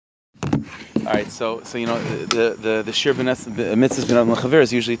All right, so the Shir Mitzvahs B'nai L'Chaver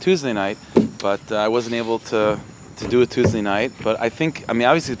is usually Tuesday night, but I wasn't able to do it Tuesday night. But obviously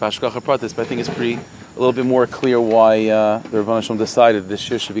it's Hashgacha Pratis, but I think it's a little bit more clear why the Rebbeinu Shalom decided this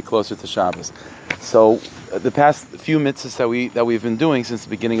year should be closer to Shabbos. So the past few mitzvahs that we've been doing since the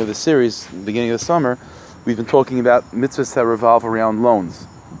beginning of the series, beginning of the summer, we've been talking about mitzvahs that revolve around loans,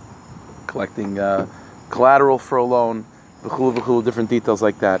 collecting collateral for a loan, different details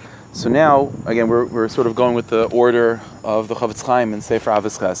like that. So now, again, we're sort of going with the order of the Chavetz Chaim and Sefer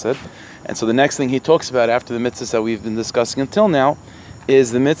Ahavas Chesed. And so the next thing he talks about after the mitzvahs that we've been discussing until now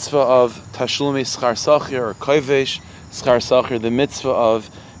is the mitzvah of Tashlumei Schar Sachir or Kovesh Schar Sachir, the mitzvah of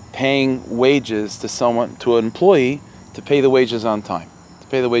paying wages to an employee to pay the wages on time.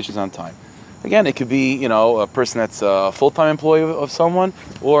 Again, it could be, a person that's a full-time employee of someone,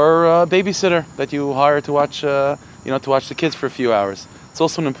 or a babysitter that you hire to watch, to watch the kids for a few hours. It's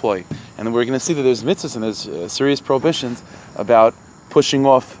also an employee. And then we're going to see that there's mitzvahs and there's serious prohibitions about pushing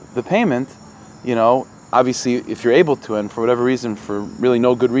off the payment. Obviously, if you're able to, and for whatever reason, for really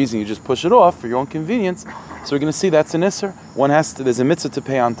no good reason, you just push it off for your own convenience. So we're going to see that's an isser. There's a mitzvah to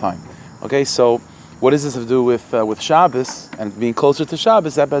pay on time. Okay, so what does this have to do with Shabbos and being closer to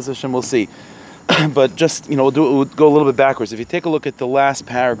Shabbos? That Bez Hashem we'll see. But just, we'll go a little bit backwards. If you take a look at the last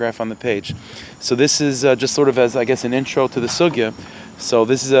paragraph on the page, so this is just sort of as, I guess, an intro to the sugya. So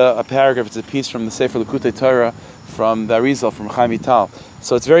this is a paragraph, it's a piece from the Sefer Likutei Torah from the Arizal, from Chaim Vital.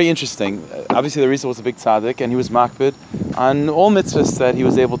 So it's very interesting. Obviously the Arizal was a big tzaddik, and he was makbid on all mitzvahs that he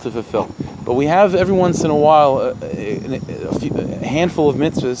was able to fulfill. But we have every once in a while a handful of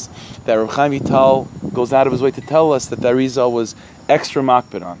mitzvahs that Reb Chaim Vital goes out of his way to tell us that the Arizal was extra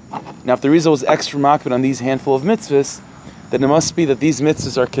makbid on. Now if the Arizal was extra makbid on these handful of mitzvahs, then it must be that these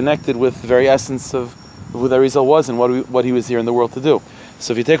mitzvahs are connected with the very essence of who the Arizal was and what he was here in the world to do.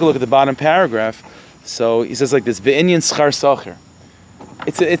 So if you take a look at the bottom paragraph, so he says like this, Be'inyan schar sacher.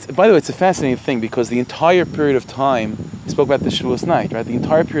 By the way, it's a fascinating thing because the entire period of time, he spoke about the Shavuos night, right? The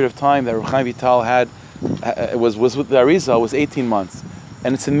entire period of time that Reb Chaim Vital had was with the Arizal was 18 months.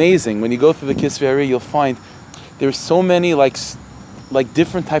 And it's amazing, when you go through the Kisvei Ari, you'll find there's so many like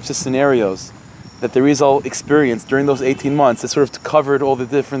different types of scenarios that the Arizal experienced during those 18 months that sort of covered all the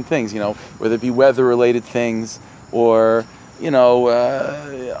different things, whether it be weather-related things or,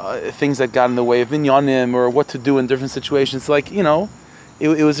 things that got in the way of minyanim or what to do in different situations. Like, it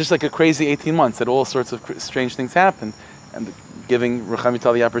was just like a crazy 18 months that all sorts of strange things happened, and giving Reb Chaim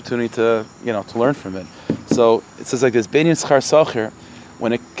Vital the opportunity to learn from it. So it says like this, Be'inyan schar sacher,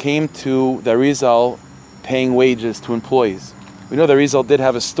 when it came to the Arizal paying wages to employees. We know the Arizal did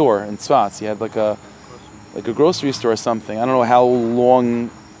have a store in Tzfat. He had like a grocery store or something. I don't know how long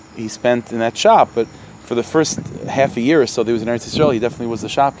he spent in that shop, but for the first half a year or so that he was in Eretz Yisrael, he definitely was the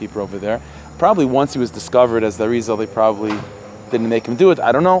shopkeeper over there. Probably once he was discovered as the Arizal, they probably didn't make him do it.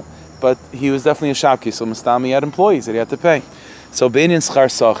 I don't know, but he was definitely a shopkeeper. So Mustami had employees that he had to pay. So Be'inyan schar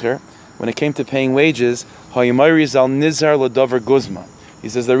sacher, when it came to paying wages, Hayimai Arizal nizar l'davar guzma. He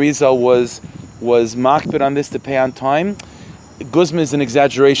says the Arizal was makbid on this to pay on time. Guzma is an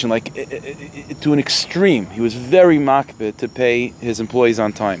exaggeration, like to an extreme. He was very makbid to pay his employees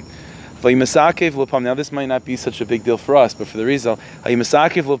on time. Now this might not be such a big deal for us, but for the Arizal,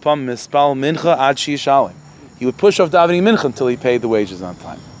 he would push off davening mincha until he paid the wages on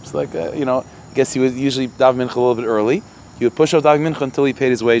time. It's like, I guess he would usually daven mincha a little bit early. He would push off davening mincha until he paid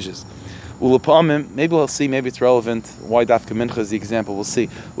his wages. Maybe we'll see, maybe it's relevant why dafka mincha is the example, we'll see.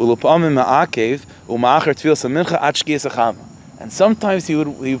 And sometimes he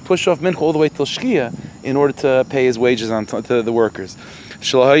would push off mincha all the way till shkia in order to pay his wages to the workers.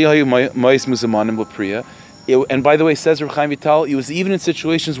 And by the way, says Reb Chaim Vital, he was even in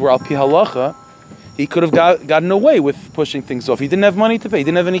situations where al pi halacha he could have gotten away with pushing things off. He didn't have money to pay. He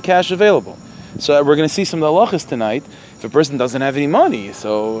didn't have any cash available. So we're going to see some of the halachas tonight. If a person doesn't have any money,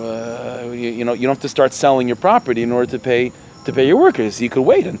 so you don't have to start selling your property in order to pay your workers. You could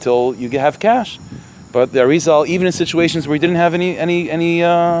wait until you have cash. But the Arizal, even in situations where he didn't have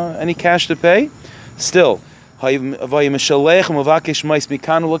any cash to pay, still he would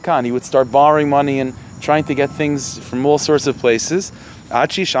start borrowing money and trying to get things from all sorts of places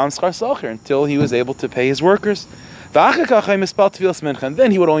until he was able to pay his workers. And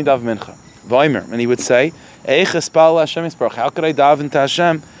then he would only daven mincha. And he would say, how could I daven to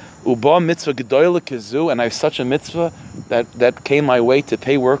Hashem? And I have such a mitzvah that came my way to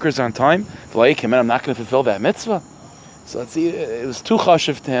pay workers on time. I'm not going to fulfill that mitzvah. So it was too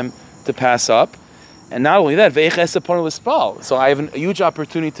chashiv to him to pass up. And not only that, so I have a huge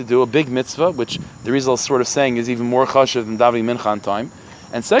opportunity to do a big mitzvah, which the Arizal is sort of saying is even more chashiv than davening mincha on time.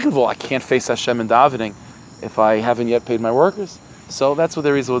 And second of all, I can't face Hashem in davening if I haven't yet paid my workers. So that's what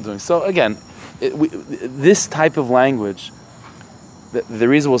the Rizal was doing. So again, this type of language, the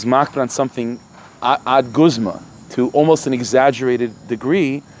Rizal was makbid on something ad guzma, to almost an exaggerated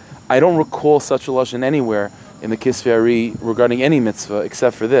degree. I don't recall such a lashon anywhere in the Kisvei Ari regarding any mitzvah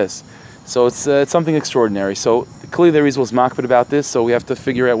except for this. So it's something extraordinary. So clearly the Rizal was makbid about this, so we have to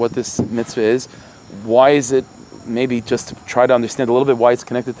figure out what this mitzvah is. Why is it, maybe just to try to understand a little bit why it's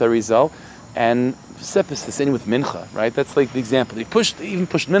connected to Rizal, and Sepis the same with Mincha, right? That's like the example. He even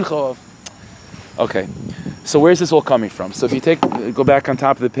pushed Mincha off. Okay, so where's this all coming from? So if you go back on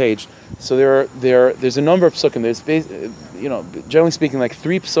top of the page, so there's a number of psukim. There's, generally speaking, like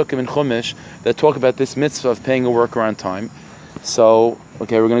 3 psukim in Chumash that talk about this mitzvah of paying a worker on time. So,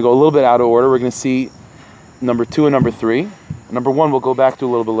 okay, we're going to go a little bit out of order. We're going to see number 2 and number 3. Number 1 we'll go back to a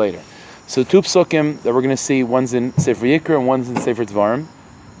little bit later. So 2 psukim that we're going to see, one's in Sefer Yikra and one's in Sefer Dvarim,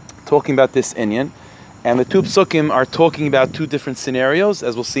 talking about this inyan. And the 2 psukim are talking about 2 different scenarios,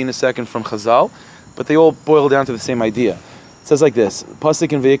 as we'll see in a second from Chazal, but they all boil down to the same idea. It says like this,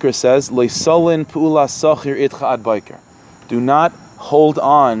 Pasuk in Vayikra says, Leisalin pu'ula sachir itcha ad baiker. Do not hold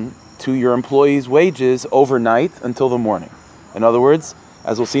on to your employees' wages overnight until the morning. In other words,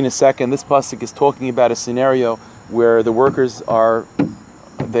 as we'll see in a second, this pasuk is talking about a scenario where the workers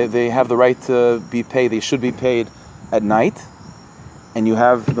they have the right to be paid. They should be paid at night, and you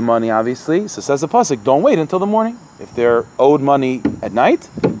have the money, obviously. So says the pasuk, don't wait until the morning. If they're owed money at night,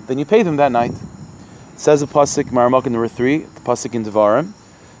 then you pay them that night. Says the pasuk, Maramok number 3, the pasuk in Devarim,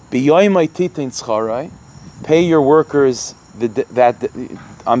 B'yoymai titin tzcharai, pay your workers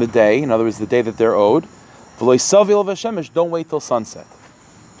on the day, in other words, the day that they're owed. V'lo yisavil v'shemesh, don't wait till sunset.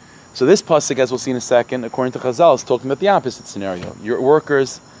 So this pasuk, as we'll see in a second, according to Chazal, is talking about the opposite scenario. Your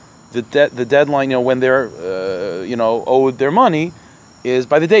workers, the deadline, when they're owed their money, is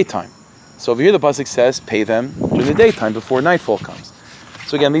by the daytime. So over here the pasuk says, pay them during the daytime before nightfall comes.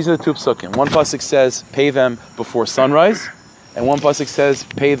 So again, these are the 2 psukim. One pasuk says, pay them before sunrise, and one pasuk says,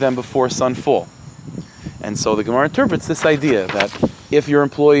 pay them before sunfall. And so the Gemara interprets this idea that if your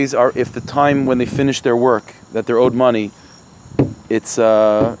employees if the time when they finish their work, that they're owed money, it's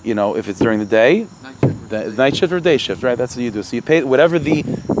if it's during the day, night shift or day shift, right? That's what you do. So you pay whenever they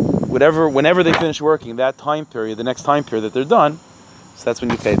finish working, that time period, the next time period that they're done, so that's when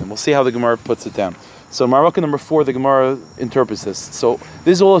you pay them. We'll see how the Gemara puts it down. So Maraka number 4, the Gemara interprets this. So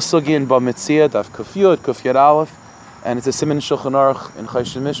this is all a sugi in Ba Metzia, Daf Kufyud Aleph, and it's a siman Shulchan Aruch in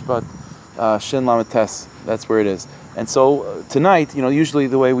Choshen Mishpat, Shin Lamed Tes. That's where it is. And so tonight, usually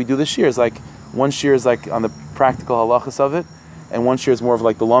the way we do this shir is like, one shir is like on the practical halachas of it, and one shir is more of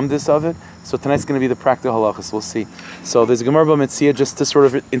like the lumdis of it. So tonight's going to be the practical halachas. We'll see. So there's a Gemara Ba Metzia just to sort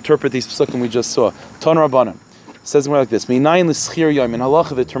of interpret these psukim we just saw. Ton Rabbanan says more like this. Minayin l'schir yom. In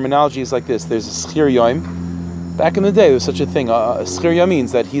halacha, the terminology is like this. There's a schir yom. Back in the day, there was such a thing. A schir yom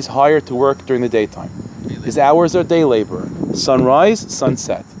means that he's hired to work during the daytime. His hours are day labor. Sunrise,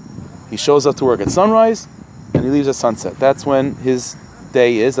 sunset. He shows up to work at sunrise, and he leaves at sunset. That's when his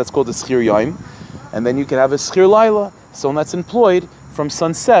day is. That's called the schir yom. And then you can have a schir laila, someone that's employed from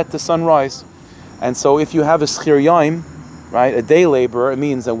sunset to sunrise. And so if you have a schir yom, right, a day laborer, it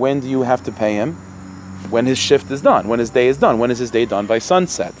means that when do you have to pay him? When his shift is done, when his day is done. When is his day done? By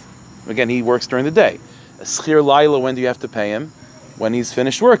sunset. Again, he works during the day. A schir laila, when do you have to pay him? When he's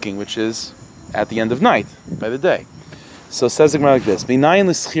finished working, which is at the end of night, by the day. So it says it like this. Minayin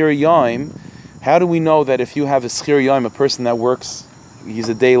l'schir yom. How do we know that if you have a schir yom, a person that works, he's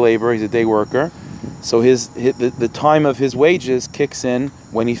a day laborer, he's a day worker, so the time of his wages kicks in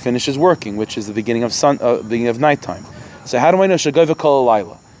when he finishes working, which is the beginning of nighttime. So how do I know shagayva kol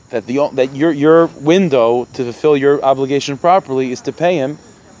laila? That your window to fulfill your obligation properly is to pay him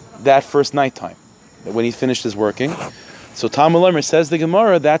that first nighttime, when he finished his working. So Talmud Lamer says the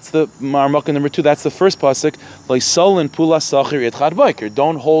Gemara, that's the Marmukah number 2, that's the first pasuk. Leisalin pula sachir itchad baiker.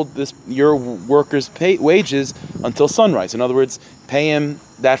 Don't hold your workers' wages until sunrise. In other words, pay him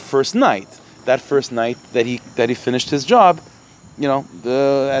that first night that he finished his job,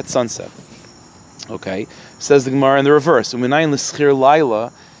 at sunset. Okay, says the Gemara in the reverse. Uminayin l'schir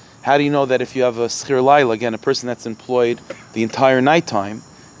laila. How do you know that if you have a schir laila, again, a person that's employed the entire nighttime,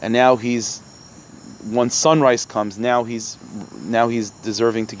 and now once sunrise comes, now he's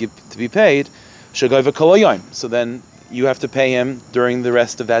deserving to be paid, shagayva kol hayom. So then you have to pay him during the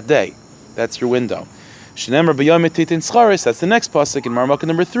rest of that day. That's your window. Shenemar b'yom titin scharis. That's the next pasuk in Marmukah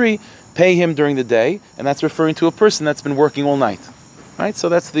number 3. Pay him during the day, and that's referring to a person that's been working all night. Right. So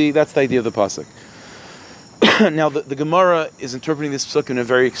that's the idea of the pasuk. Now the Gemara is interpreting this pasuk in a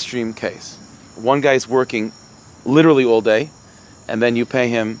very extreme case. One guy is working literally all day, and then you pay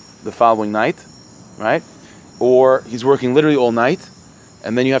him the following night, right? Or he's working literally all night,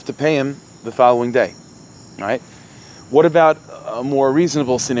 and then you have to pay him the following day, right? What about a more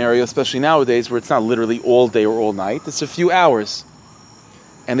reasonable scenario, especially nowadays, where it's not literally all day or all night, it's a few hours,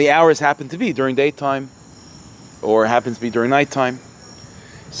 and the hours happen to be during daytime, or happens to be during nighttime.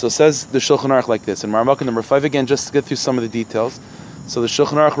 So says the Shulchan Aruch like this, in Marmukah number 5, again, just to get through some of the details. So the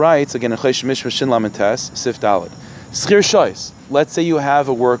Shulchan Aruch writes, again, in Chesh Mishmah Shin Lamed Tes, Sif Daled, Schir Shois. Let's say you have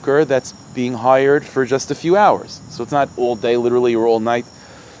a worker that's being hired for just a few hours. So it's not all day, literally, or all night,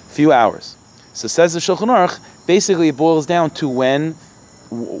 few hours. So says the Shulchan Aruch, basically it boils down to when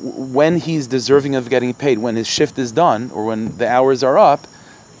he's deserving of getting paid, when his shift is done, or when the hours are up.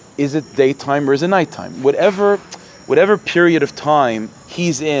 Is it daytime or is it nighttime? Whatever period of time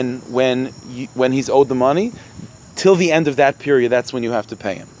he's in when he's owed the money, till the end of that period, that's when you have to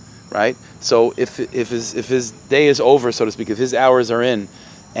pay him, right? So if his day is over, so to speak, if his hours are in,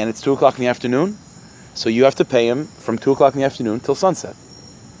 and it's 2:00 in the afternoon, so you have to pay him from 2:00 in the afternoon till sunset.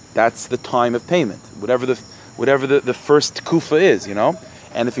 That's the time of payment, whatever the first kufa is,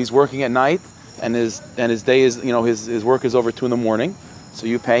 And if he's working at night and his day is, his work is over 2 a.m, so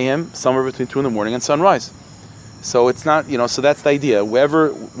you pay him somewhere between 2 a.m. and sunrise. So it's not, so that's the idea.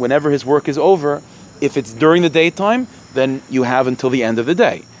 Whenever his work is over, if it's during the daytime, then you have until the end of the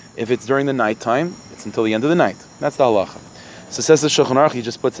day. If it's during the nighttime, it's until the end of the night. That's the halacha. So it says the Shulchan Aruch, he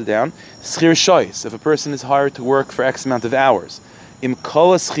just puts it down. Schir shois, if a person is hired to work for X amount of hours. Im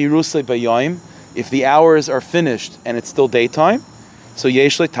kol schirusei bayayim, if the hours are finished and it's still daytime, so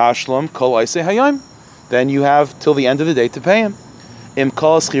yesh le tashlum kol oisei hayayim, then you have till the end of the day to pay him. Im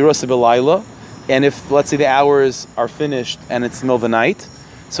kol schirusei belayla, and if, let's say, the hours are finished and it's the middle of the night,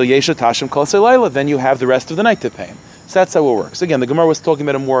 so yesh le tashlum kol oisei layla, then you have the rest of the night to pay him. So that's how it works. Again, the Gemara was talking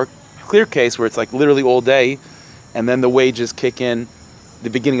about a more clear case where it's like literally all day, and then the wages kick in the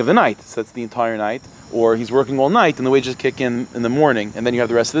beginning of the night, so that's the entire night, or he's working all night and the wages kick in the morning, and then you have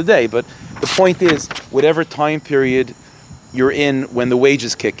the rest of the day. But the point is, whatever time period you're in when the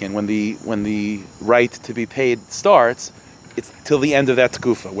wages kick in, when the right to be paid starts, it's till the end of that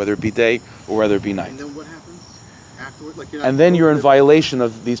tekufa, whether it be day or whether it be night. And then what happens afterward? And then you're in violation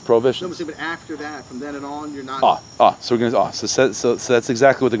of these prohibitions. No, but after that, from then and on, you're not. So we're going to So that's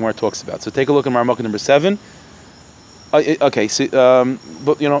exactly what the Gemara talks about. So take a look at Marmukah number 7. Okay, so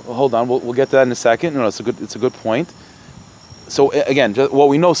but hold on, we'll get to that in a second. No, it's a good point. So again, what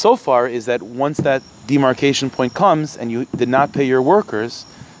we know so far is that once that demarcation point comes and you did not pay your workers,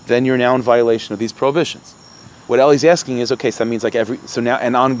 then you're now in violation of these prohibitions. What Ellie's asking is, okay, so that means now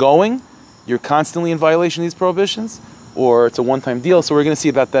and ongoing, you're constantly in violation of these prohibitions, or it's a one-time deal. So we're going to see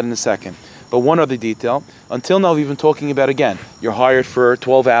about that in a second. But one other detail, until now we've been talking about, again, you're hired for a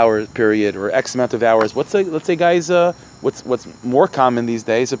 12-hour period or X amount of hours. Let's say guys, what's more common these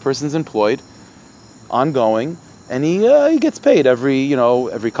days, a person's employed, ongoing, and he gets paid every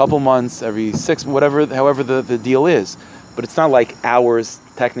couple months, every 6, however the deal is. But it's not like hours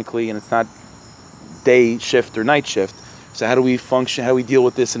technically, and it's not day shift or night shift. So how do we function? How do we deal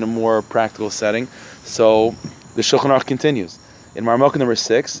with this in a more practical setting? So the Shulchan Aruch continues in Marmukah number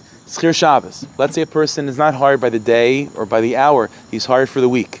 6. Schir Shabbos. Let's say a person is not hired by the day or by the hour; he's hired for the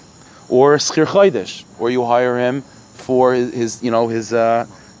week, or Schir Chodesh, or you hire him for his for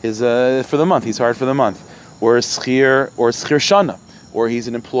the month. He's hired for the month, or Schir Shana, or he's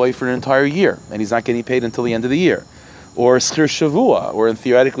an employee for an entire year and he's not getting paid until the end of the year, or Schir Shavua, or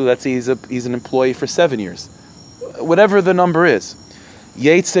theoretically, let's say he's an employee for 7 years. Whatever the number is,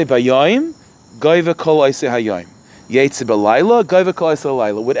 Yetze Bayayim, Gaiva Kol Oisei Hayayim.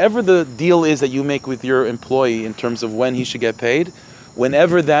 Whatever the deal is that you make with your employee in terms of when he should get paid,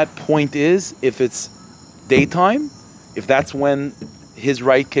 whenever that point is, if it's daytime, if that's when his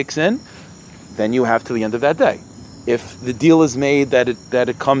right kicks in, then you have till the end of that day. If the deal is made that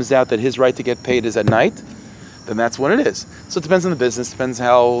it comes out that his right to get paid is at night, then that's when it is. So it depends on the business, depends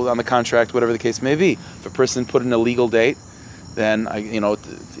on the contract, whatever the case may be. If a person put in a legal date, then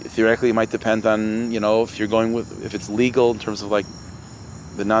theoretically it might depend on if it's legal in terms of like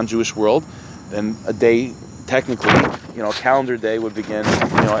the non-Jewish world, then a day technically, a calendar day would begin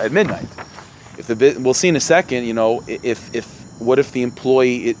at midnight. We'll see in a second, if the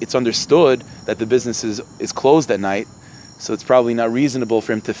employee, it's understood that the business is closed at night, so it's probably not reasonable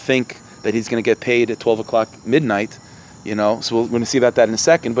for him to think that he's going to get paid at 12 o'clock midnight, so we're going to see about that in a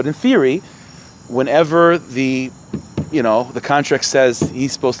second. But in theory, whenever the contract says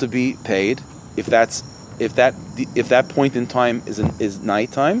he's supposed to be paid, if that point in time is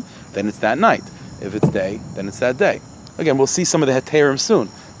nighttime, then it's that night. If it's day, then it's that day. Again, we'll see some of the heterim soon.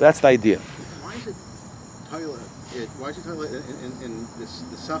 But that's the idea. Why is it Why is he talking about in this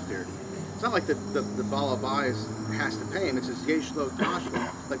the Safir? It's not like the Baal Abayis has to pay him. It says Yesh Lo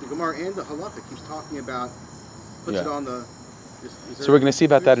Tashlim. Like the Gemara and the Halacha keeps talking about, puts it on the. So we're going to see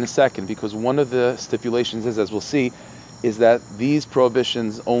about that in a second, because one of the stipulations is, as we'll see, is that these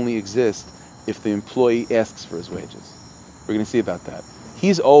prohibitions only exist if the employee asks for his wages. We're going to see about that.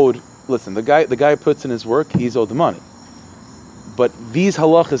 He's owed. Listen, the guy puts in his work. He's owed the money. But these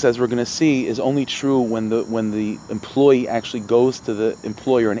halachas, as we're going to see, is only true when the employee actually goes to the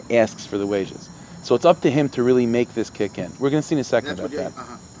employer and asks for the wages. So it's up to him to really make this kick in. We're going to see in a second about that.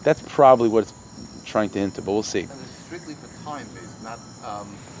 That's probably what it's trying to hint to, but we'll see. And it's strictly for time-based, not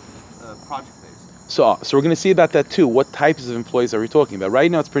project-based. So we're going to see about that too. What types of employees are we talking about?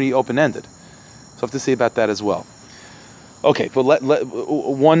 Right now it's pretty open-ended. So I have to see about that as well. Okay, but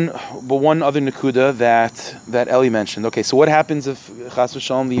one other nakuda that Eli mentioned. Okay, so what happens if chas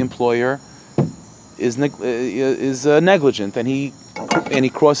v'shalom the employer is negligent and he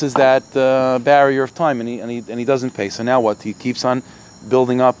crosses that barrier of time and he doesn't pay? So now what? He keeps on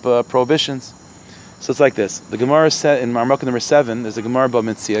building up prohibitions. So it's like this. The Gemara said in Marmukah number 7. There's a Gemara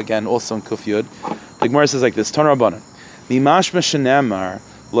b'Mitzia again, also in Kuf Yud. The Gemara says like this: Tana Rabbanan, mimashma shenamar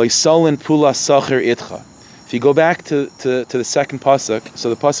lo yisolin pula sacher itcha. If you go back to the second pasuk, so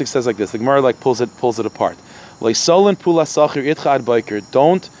the pasuk says like this. The Gemara pulls it apart. We'll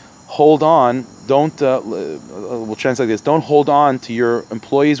hold on. We'll translate this. Don't hold on to your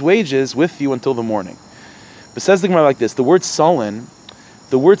employee's wages with you until the morning. But says the Gemara like this. The word sullen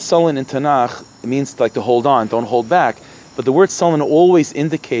in Tanakh, it means like to hold on, don't hold back. But the word sullen always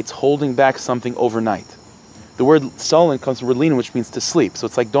indicates holding back something overnight. The word sullen comes from relina, which means to sleep. So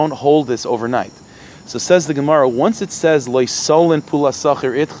it's like don't hold this overnight. So says the Gemara, once it says Lo sullen pula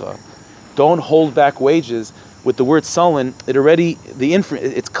sacher itcha, don't hold back wages, with the word sullen,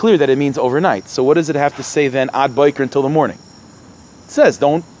 it's clear that it means overnight. So what does it have to say then ad biker until the morning? It says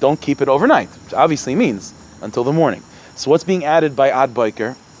don't keep it overnight, which obviously means until the morning. So what's being added by ad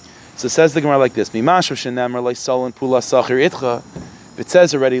biker? So says the Gemara like this: Mimashav shenamar Lo sullen pula sacher itcha. If it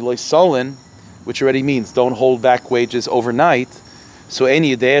says already Lo sullen, which already means don't hold back wages overnight. So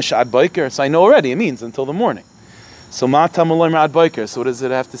any yadesh ad biker. So I know already it means until the morning. So matam aloymer ad biker. So what does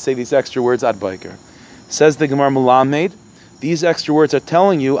it have to say? These extra words ad biker. Says the Gemara Melamed. These extra words are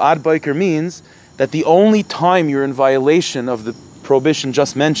telling you ad biker means that the only time you're in violation of the prohibition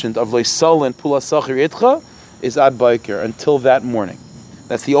just mentioned of leisal and pula sacher itcha is ad biker until that morning.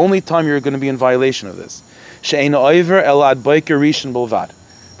 That's the only time you're going to be in violation of this. She'ein oiver el ad biker rishon bolvad.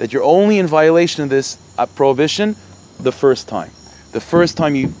 That you're only in violation of this prohibition the first time. The first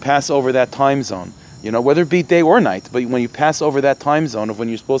time you pass over that time zone, whether it be day or night, but when you pass over that time zone of when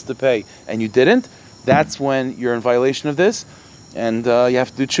you're supposed to pay and you didn't, that's when you're in violation of this, and you have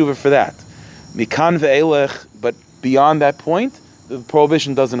to do tshuva for that. Mikan ve'elech, but beyond that point, the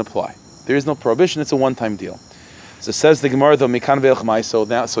prohibition doesn't apply. There is no prohibition; it's a one-time deal. So says the Gemara, though, mikan ve'elech mai. So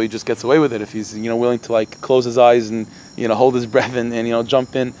he just gets away with it if he's willing to close his eyes and hold his breath and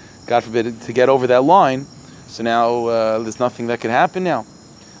jump in, God forbid, to get over that line. So now there's nothing that can happen now.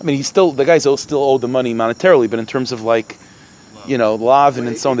 I mean, the guy's still owed the money monetarily, but in terms of lav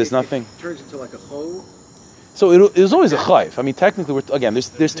and so on, there's nothing. It turns into like a chol. So it was always a chayv. I mean, technically,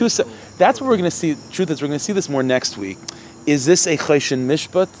 there's two. That's what we're going to see. Truth is, we're going to see this more next week. Is this a chayshin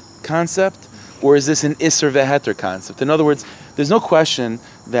mishpat concept, or is this an isser veheter concept? In other words, there's no question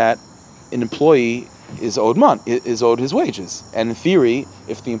that an employee is owed his wages, and in theory,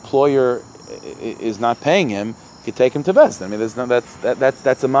 if the employer is not paying him, you could take him to Bezdin. I mean,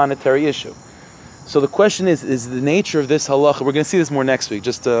 that's a monetary issue. So the question is the nature of this halacha? We're going to see this more next week.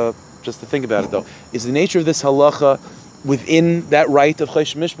 Just to think about it though, is the nature of this halacha within that right of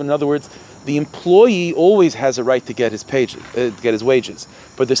chaysh mishpat? In other words, the employee always has a right to get his wages,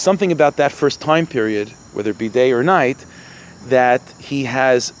 but there's something about that first time period, whether it be day or night, that he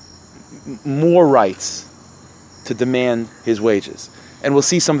has more rights to demand his wages. And we'll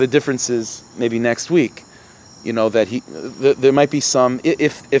see some of the differences maybe next week. That there might be some,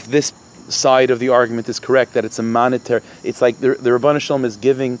 if this side of the argument is correct, that it's a monetary, it's like the Rabban Shalom is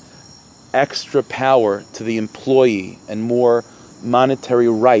giving extra power to the employee and more monetary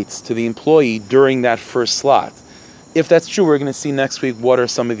rights to the employee during that first slot. If that's true, we're going to see next week what are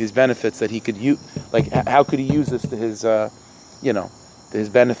some of these benefits that he could use, how could he use this to his, to his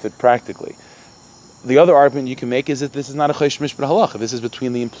benefit practically. The other argument you can make is that this is not a chaysh mishpat halacha. This is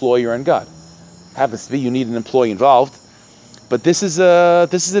between the employer and God. Happens to be you need an employee involved, but this is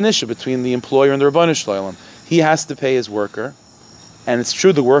an issue between the employer and the Rabban Shalom. He has to pay his worker, and it's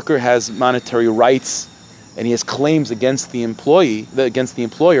true the worker has monetary rights and he has claims against the employer,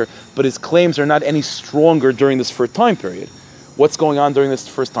 but his claims are not any stronger during this first time period. What's going on during this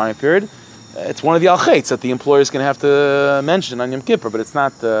first time period? It's one of the al-chaitz that the employer is going to have to mention on Yom Kippur, but it's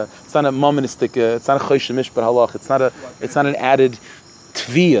not a momentalistic, it's not a chosh mishpat halach, it's not an added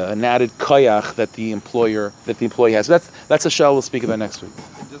tvia, an added koyach that the employee has. So that's a shell we'll speak about next week.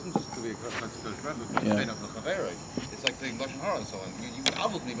 It doesn't just to be a it's like saying lashon hara and so on. You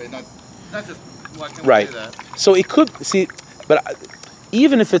avled me, but not just why can't we say that? So it could but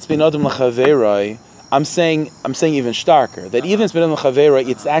even if it's ben adam l'chaveroi, I'm saying even starker that even if it's ben adam l'chaveroi,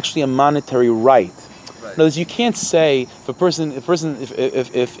 it's actually a monetary right. In other words, you can't say if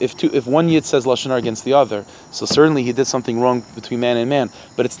one yid says lashon hara against the other, so certainly he did something wrong between man and man.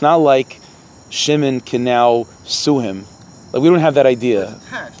 But it's not like Shimon can now sue him. Like we don't have that idea. It's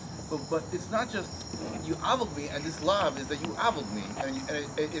attached, but it's not just you avled me, and this love is that you avled me, and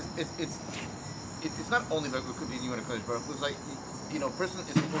it's not only like it could be you and a Kodesh Baruch Hu. It's like a person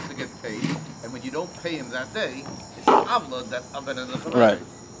is supposed to get paid, and when you don't pay him that day, it's an avla that right.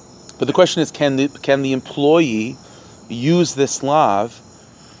 But the question is, can the employee use this lav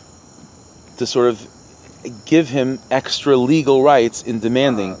to sort of give him extra legal rights in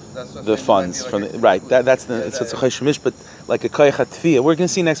demanding the funds from the right? That's it's a chosh mishpat, like a koyach hatvia. We're going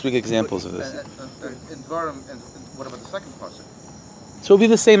to see next week examples of this. In Dvarim, and what about the second pasuk? So it'll be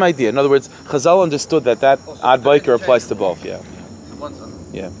the same idea. In other words, Chazal understood that ad biker applies to both. Yeah.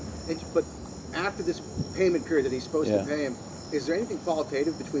 Yeah. But after this payment period that he's supposed to pay him, is there anything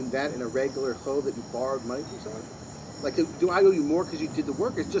qualitative between that and a regular chov that you borrowed money from someone? Like, do I owe you more because you did the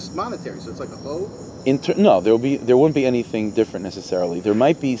work? It's just monetary, so it's like a chov? No, there wouldn't be anything different necessarily. There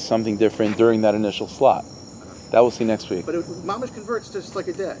might be something different during that initial slot. That we'll see next week. But mamash converts just like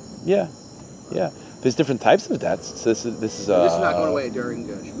a debt. Yeah. There's different types of debts. So this is this is not going away during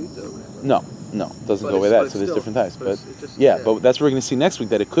Shemitah or whatever. No, it doesn't go away that. So there's different types. But that's what we're going to see next week.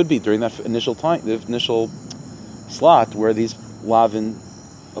 That it could be during that initial time, the initial slot where these lavin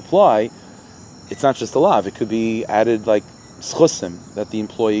apply. It's not just a lav. It could be added like schusim that the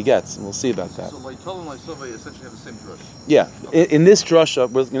employee gets, and we'll see about that. So like Tol and Lysova essentially have the same drush. Yeah, in this drasha,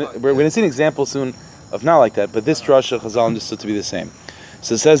 we're going to see an example soon of not like that, but this drasha Chazal understood to be the same.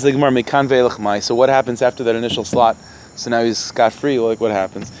 So it says the Gemara Mekan ve'elach mai. So what happens after that initial slot? So now he's scot free. Like what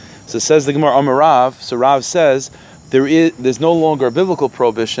happens? So it says the Gemara Amar Rav. So Rav says there's no longer a biblical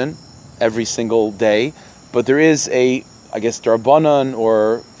prohibition every single day, but there is a Darbanan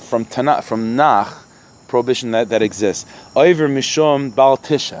or from Nach prohibition that exists. Oiver mishum Baal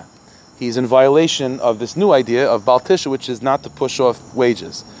Tisha. He's in violation of this new idea of Baal Tisha, which is not to push off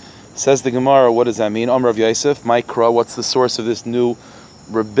wages. Says the Gemara, what does that mean? Amar Rav Yosef, Mikra, what's the source of this new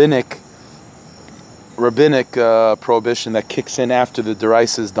rabbinic prohibition that kicks in after the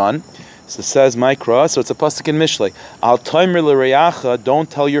deraisa is done? So it says Mikra, so it's a pasuk in Mishlei. Al toimer l'reyacha, don't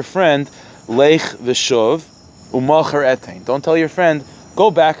tell your friend, lech v'shuv, u'machar etein. Don't tell your friend, go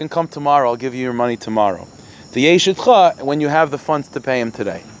back and come tomorrow, I'll give you your money tomorrow. V'yeshitcha, when you have the funds to pay him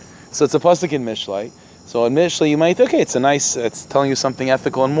today. So it's a pasuk in Mishlei. So in Mishlei you might think, okay, it's telling you something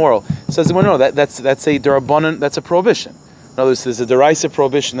ethical and moral. It says, well, no, that's a derabanan, that's a prohibition. In other words, there's a deraisa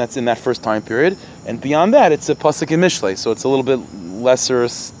prohibition that's in that first time period, and beyond that, it's a pasuk in Mishlei. So it's a little bit lesser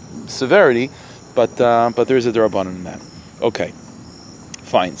severity, but there is a derabanan in that. Okay,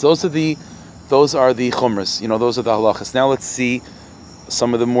 fine. So those are the chumras. Those are the halachas. Now let's see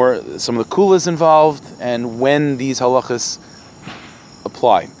some of the kulas involved and when these halachas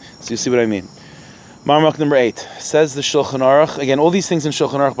apply. So you see what I mean. Marmak number 8 says the Shulchan Aruch. Again, all these things in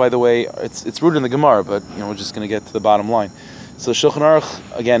Shulchan Aruch, by the way, it's rooted in the Gemara, but we're just going to get to the bottom line. So Shulchan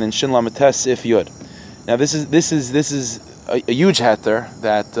Aruch again in Shin Lamed Tes If Yud. Now this is a huge heter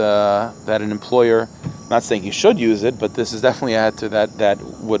that an employer, not saying he should use it, but this is definitely a heter that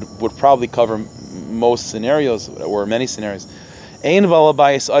would probably cover most scenarios or many scenarios. Ein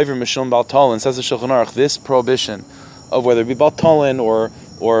balabayis iver mishum baltalin, says the Shulchan Aruch. This prohibition of whether it be baltalin or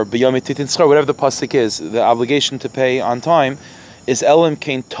b'yom titin schar, whatever the pasuk is, the obligation to pay on time is elim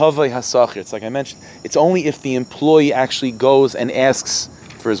kein tavei hasachir. It's like I mentioned. It's only if the employee actually goes and asks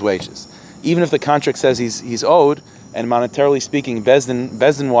for his wages. Even if the contract says he's owed, and monetarily speaking,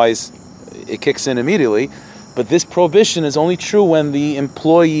 Bezdin wise, it kicks in immediately. But this prohibition is only true when the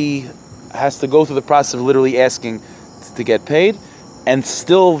employee has to go through the process of literally asking to get paid, and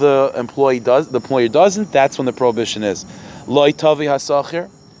still the employer doesn't. That's when the prohibition is. Loi tavi hasachir.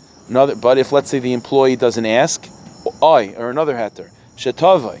 But if let's say the employee doesn't ask, or another heter,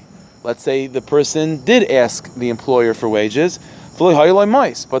 shetavai. Let's say the person did ask the employer for wages,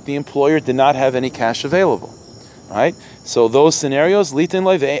 but the employer did not have any cash available. Right? So those scenarios, litin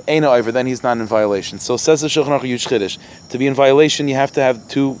loy ve'eino over, then he's not in violation. So says the Shulchan Aruch Yush Chiddush, to be in violation, you have to have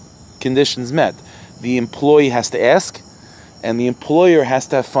two conditions met. The employee has to ask, and the employer has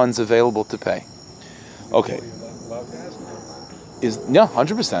to have funds available to pay. Okay. Is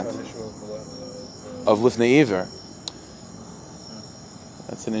 100% of lifnei iver.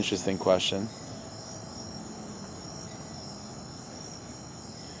 That's an interesting question.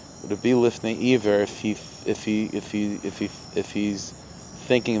 Would it be lifnei iver if he's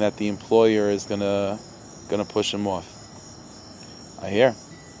thinking that the employer is gonna push him off? I hear.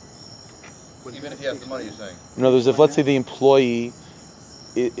 Even if he has the money, you're saying. In other words, if let's say the employee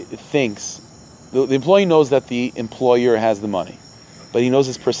thinks the employee knows that the employer has the money, but he knows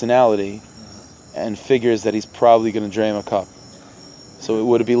his personality and figures that he's probably going to drain him a cup. So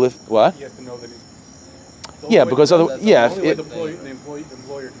would it be what? He has to know that he's. Yeah, because the only way if the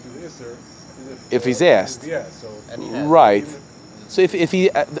employer can do this, sir, is if he's asked. Yeah, so And he has. Right. So if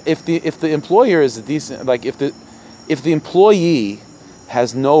the employer is a decent, like if the employee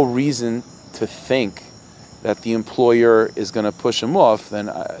has no reason to think that the employer is going to push him off, then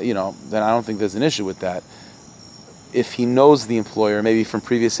then I don't think there's an issue with that. If he knows the employer, maybe from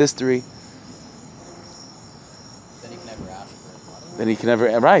previous history, Then he can never ask for his money. then he can never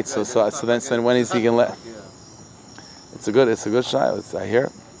right. So then when is he going to let? It's a good shayla. I hear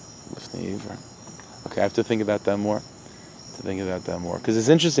it. Okay, I have to think about that more. Because it's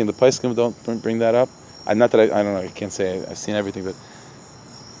interesting. The Paiskim don't bring that up. I don't know. I can't say I've seen everything, but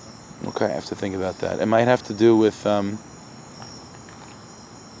okay, I have to think about that. It might have to do with what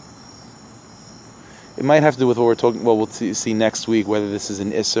we're talking. Well, we'll see next week whether this is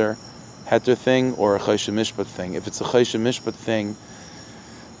an Isser Heter thing or a Choshen Mishpat thing. If it's a Choshen Mishpat thing,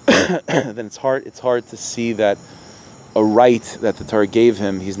 then it's hard to see that a right that the Torah gave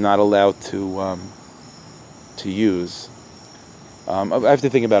him, he's not allowed to use. I have to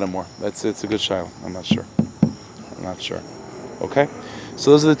think about it more. It's a good shayla. I'm not sure. Okay,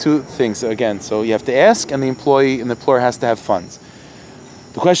 so those are the two things. Again, so you have to ask, and the employer has to have funds.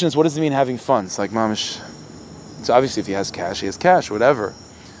 The question is, what does it mean having funds? Like mamish. So obviously, if he has cash, whatever.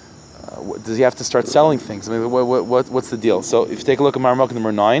 Does he have to start selling things? I mean, what's the deal? So if you take a look at Marmuk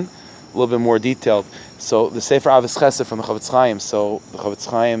number 9, a little bit more detailed. So the Sefer Avis Chesed from the Chavetz Chaim. So the Chavetz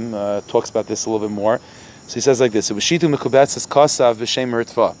Chaim talks about this a little bit more. So he says like this: "V'shitu mekubetzes kasav b'shem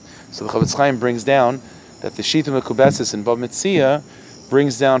ritva." So the Chavetz Chaim brings down that the shitu mekubetzes in Bava Metzia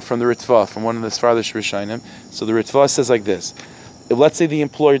brings down from the ritva, from one of the Sfardish Rishonim. So the ritva says like this: if let's say the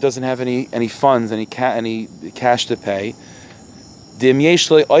employer doesn't have any funds, any cash to pay, but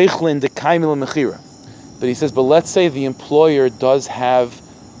he says, but let's say the employer does have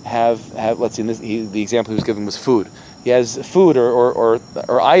let's see, the example he was giving was food. He has food or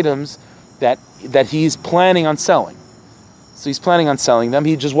items that he's planning on selling. So he's planning on selling them.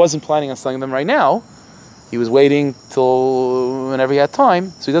 He just wasn't planning on selling them right now. He was waiting till whenever he had time.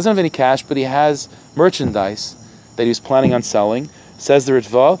 So he doesn't have any cash, but he has merchandise that he was planning on selling. Says the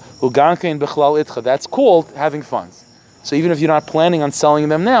Ritva, that's called having funds. So even if you're not planning on selling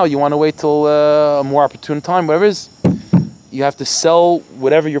them now, you want to wait till a more opportune time, whatever it is, you have to sell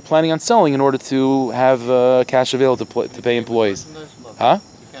whatever you're planning on selling in order to have cash available to pay employees. Huh?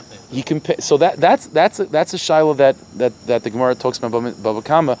 You can pay. So that's a shiloh that the Gemara talks about Bava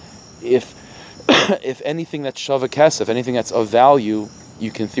Kama. If anything that's shava kesef, anything that's of value,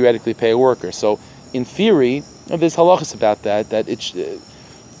 you can theoretically pay a worker. So in theory, there's halachas about that it's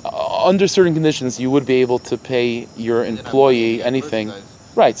under certain conditions you would be able to pay your employee anything.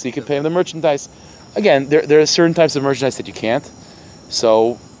 Right, so you can pay him the merchandise. Again, there are certain types of merchandise that you can't.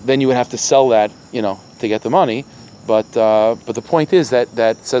 So then you would have to sell that, to get the money. But the point is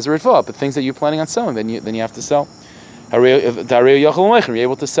that says Ritva, but things that you're planning on selling, then you have to sell. You're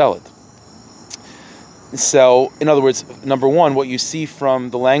able to sell it. So, in other words, number one, what you see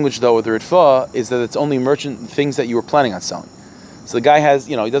from the language though with the Ritva is that it's only things that you were planning on selling. So the guy has,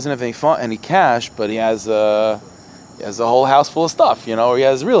 he doesn't have any cash, but he has a whole house full of stuff, or he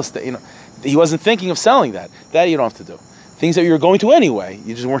has real estate. He wasn't thinking of selling that. That you don't have to do. Things that you were going to anyway,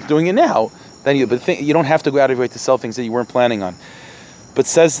 you just weren't doing it now. You don't have to go out of your way to sell things that you weren't planning on. But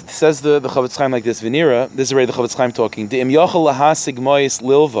says the Chavetz Chaim like this, Venira, this is already the Chavetz Chaim talking.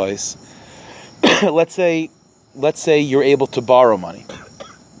 Let's say you're able to borrow money.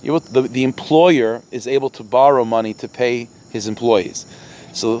 The employer is able to borrow money to pay his employees.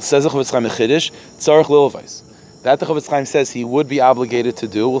 So says the Chavetz Chaim Chiddush, tzarich lilvais. That the Chavetz Chaim says he would be obligated to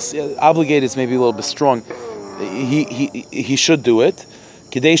do. We'll see. Obligated is maybe a little bit strong. He should do it.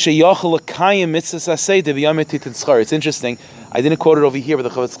 It's interesting. I didn't quote it over here, but the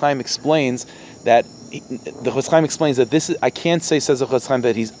Chofetz Chaim explains that this is, I can't say, says the Chofetz Chaim,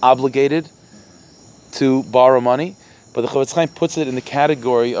 that he's obligated to borrow money, but the Chofetz Chaim puts it in the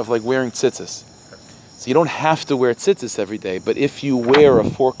category of like wearing tzitzis. So you don't have to wear tzitzis every day, but if you wear a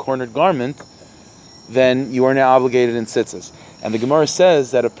four-cornered garment, then you are now obligated in tzitzis. And the Gemara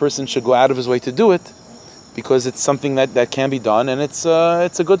says that a person should go out of his way to do it because it's something that can be done, and it's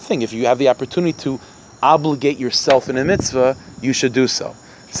a good thing. If you have the opportunity to obligate yourself in a mitzvah, you should do so.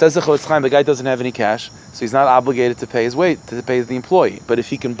 Says the Chofetz Chaim, the guy doesn't have any cash, so he's not obligated to pay to pay the employee. But if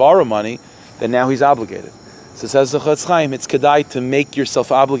he can borrow money, then now he's obligated. So says the Chofetz Chaim, it's kedai to make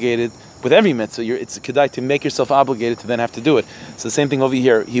yourself obligated with every mitzvah. It's kedai to make yourself obligated to then have to do it. So the same thing over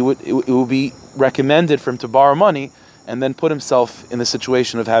here. It would be recommended for him to borrow money and then put himself in the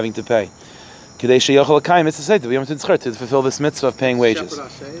situation of having to pay. Kedei sheyochel l'kayim, it's to say to fulfill this mitzvah of paying wages.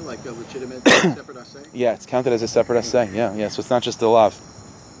 Separate assay, like a legitimate separate assay? Yeah, it's counted as a separate assay. Yeah. So it's not just a lav.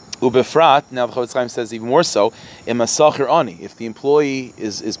 Ubefrat, now the Chofetz Chaim says even more so, imasachir ani, if the employee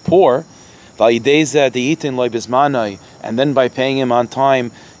is poor, and then by paying him on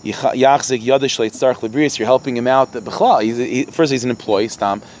time, you're helping him out. First, he's an employee,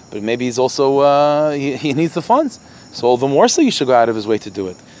 stam, but maybe he's also he needs the funds. So all the more so, you should go out of his way to do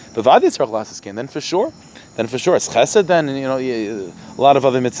it. But then for sure, it's chesed. Then a lot of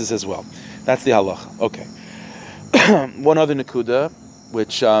other mitzvahs as well. That's the halacha. Okay. One other nekuda,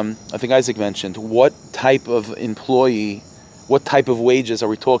 which I think Isaac mentioned. What type of employee? What type of wages are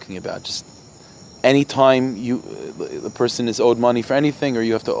we talking about? Just anytime the person is owed money for anything, or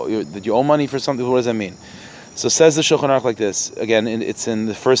that you owe money for something. What does that mean? So says the Shulchan Aruch like this. Again, it's in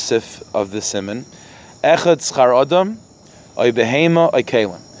the first sif of the Siman. Echad schar adam, oy behema, oy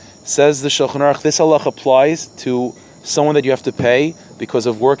kelim. Says the Shulchan Aruch, this halach applies to someone that you have to pay because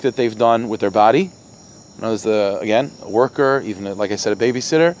of work that they've done with their body. There's again, a worker, even like I said, a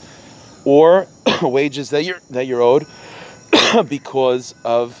babysitter, or wages that you're owed because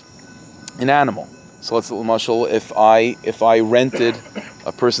of an animal. So let's mashal, if I rented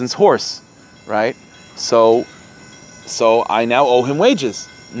a person's horse, right? So I now owe him wages,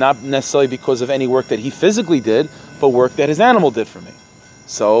 not necessarily because of any work that he physically did, but work that his animal did for me.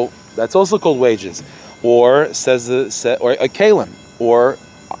 So that's also called wages. Or or a kalim, or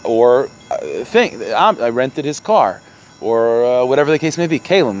thing. I rented his car, or whatever the case may be.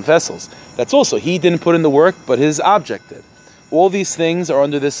 Kalim, vessels. That's also, he didn't put in the work, but his object did. All these things are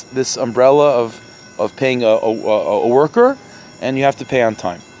under this umbrella of paying a worker, and you have to pay on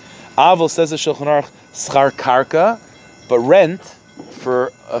time. Avol, says the Shulchan Aruch, schar karka, but rent for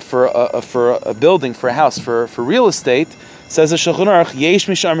a building, for a house, for real estate, says the Shulchan Aruch, yesh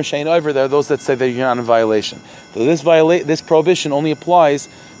mishar m'shein over. There are those that say that you're not in violation. So this prohibition only applies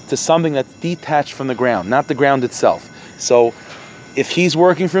to something that's detached from the ground, not the ground itself. So if he's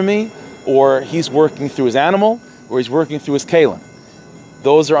working for me, or he's working through his animal, or he's working through his kalim,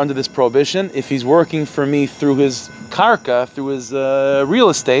 those are under this prohibition. If he's working for me through his karka, through his real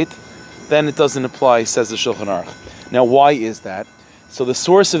estate, then it doesn't apply, says the Shulchan Aruch. Now, why is that? So the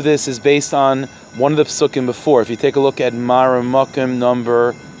source of this is based on one of the psukim before. If you take a look at Mara Mokim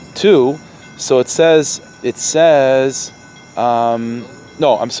number 2, so it says, Mara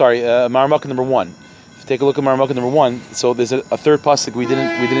Mokim number 1. If you take a look at Mara Mokim number 1, so there's a third pasuk we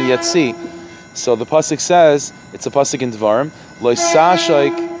didn't yet see. So the pasuk says, it's a pasuk in Dvarim, Lo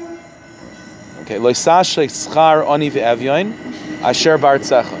sashayk schar ani ve'evyoin asher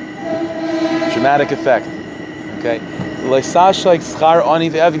bartzecha. Dramatic effect. Okay, Lo sashayk schar ani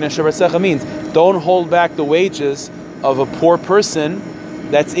ve'evyoin asher bartzecha means don't hold back the wages of a poor person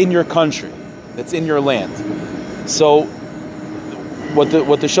that's in your country, that's in your land. So what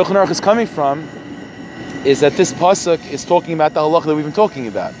the Shulchan Aruch is coming from is that this pasuk is talking about the halacha that we've been talking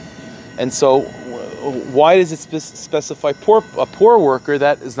about. And so, why does it specify a poor worker?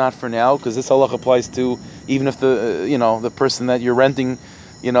 That is not for now, because this halach applies to even if the person that you're renting,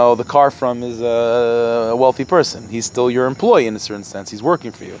 the car from is a wealthy person. He's still your employee in a certain sense. He's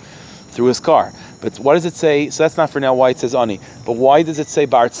working for you through his car. But why does it say? So that's not for now. Why it says ani? But why does it say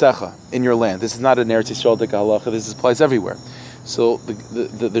ba'artzecha in your land? This is not an Eretz Yisrael halacha. This applies everywhere. So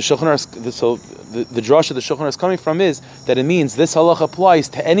the Shulchan Aruch, the drasha the Shulchan Aruch is coming from is that it means this halach applies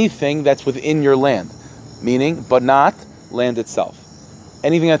to anything that's within your land, meaning but not land itself.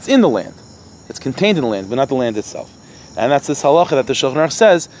 Anything that's in the land, it's contained in the land, but not the land itself. And that's this halacha that the Shulchan Aruch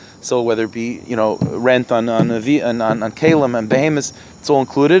says. So whether it be rent on kalim and behemoths, it's all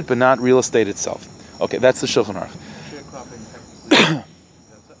included, but not real estate itself. Okay, that's the Shulchan Aruch. Sharecropping technically isn't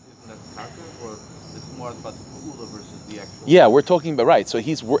that karka, or it's more about the versus the actual? Yeah, we're talking about, right. So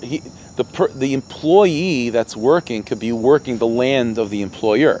the employee that's working could be working the land of the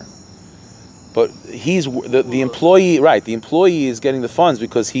employer, but he's the employee, right? The employee is getting the funds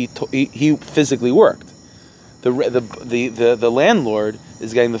because he physically worked. The landlord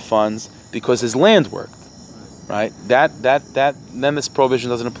is getting the funds because his land worked, right? That then this prohibition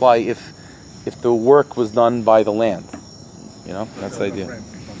doesn't apply if the work was done by the land. You know, that's the idea.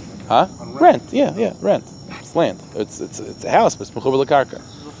 Huh? Rent, yeah, rent. It's land. It's a house, but it's mechuber l'karka.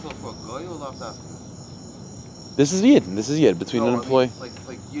 This is yid between an employee. Like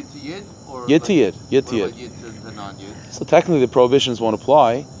yid to yid, or Yid to yid, yid to what yid. about yid to non-yid? So technically the prohibitions won't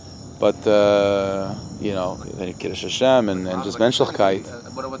apply, but you know, then Kiddush Hashem and just Menschlichkeit.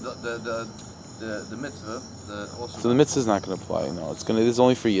 What about the mitzvah? Also So the mitzvah is not going to apply. No, it is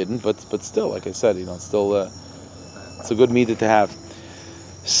only for yidden, but still, like I said, you know, it's still it's a good midah to have.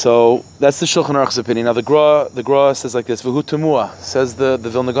 So that's the Shulchan Aruch's opinion. Now the Gra says like this: V'hu Temua, says the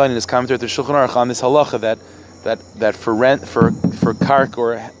Vilna Gaon in his commentary to Shulchan Aruch on this halacha that for rent, for kark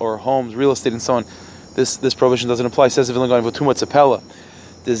or homes, real estate and so on, this prohibition doesn't apply. Says the Vilna Gaon, V'hu Temua tzapela.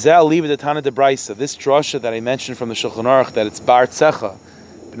 The Zel liba the Tana de Braisa. This drasha that I mentioned from the Shulchan Aruch that it's bar tzecha,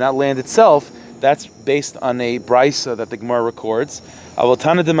 but not land itself. That's based on a Braisa that the Gemara records. Avol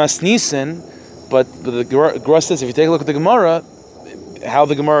Tana de Masnisin, but the Gra says if you take a look at the Gemara, how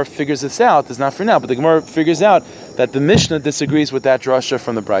the Gemara figures this out is not for now, but the Gemara figures out that the Mishnah disagrees with that drasha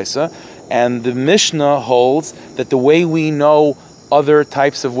from the Braisa, and the Mishnah holds that the way we know other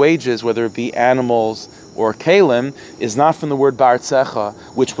types of wages, whether it be animals or kalim, is not from the word bar tzecha,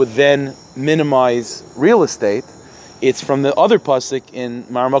 which would then minimize real estate. It's from the other pasuk in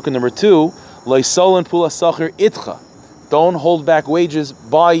Maramaka number 2, Loisolan pula sacher itcha. Don't hold back wages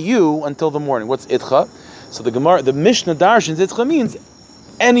by you until the morning. What's itcha? So the Mishnah Darshans itcha means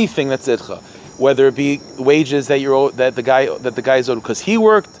anything that's itcha, whether it be wages that the guy is owed because he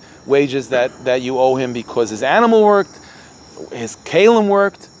worked, wages that you owe him because his animal worked, his kalim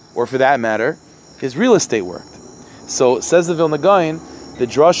worked, or for that matter, his real estate worked. So says the Vilna Gaon, the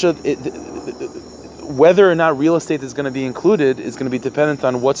drasha, whether or not real estate is going to be included is going to be dependent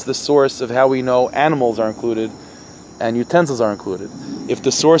on what's the source of how we know animals are included and utensils are included. If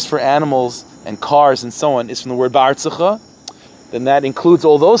the source for animals and cars and so on is from the word ba'artzecha, then that includes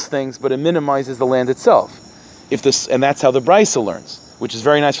all those things, but it minimizes the land itself. And that's how the Braisa learns, which is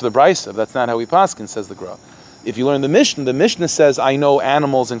very nice for the Braisa, but that's not how we paskin, says the Gra. If you learn the Mishnah says, I know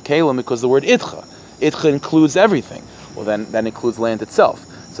animals and kalim because the word itcha. Itcha includes everything. Well, then that includes land itself.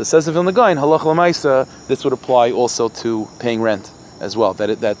 So it says the Vilna Gaon, halach l'maisa, this would apply also to paying rent as well,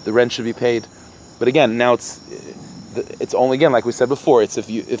 that the rent should be paid. But again, now it's only, again, like we said before, it's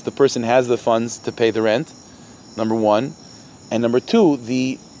if the person has the funds to pay the rent, number one, and number two,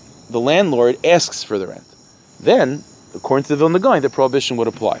 the landlord asks for the rent. Then, according to the Vilna Gaon, the prohibition would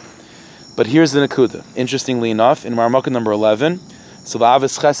apply. But here's the Nakuda. Interestingly enough, in Maramaka number 11, so the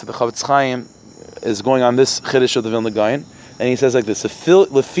Avis Chesed, the Chavetz Chaim, is going on this Chiddush of the Vilna Gaon, and he says like this: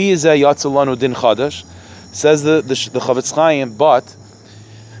 Lefi zeh yatzulanu din chadash, says the Chavetz Chaim, but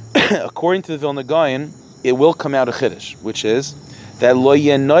according to the Vilna Gaon, it will come out a Chiddush, which is that lo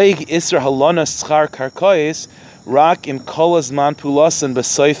yenoig isra halana schar karkais rak im kol hazman pulasan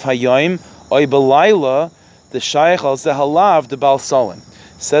b'soif hayom oy b'layla the shayach al zeh halav the bal salin.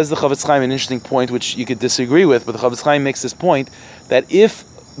 Says the Chavetz Chaim, an interesting point which you could disagree with, but the Chavetz Chaim makes this point that if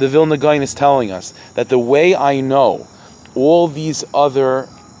the Vilna Gaon is telling us that the way I know all these other,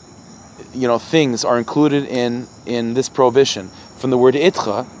 things are included in this prohibition from the word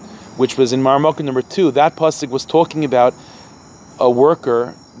itcha, which was in Maramaka number 2, that pasuk was talking about a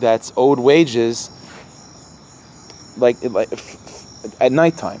worker that's owed wages like at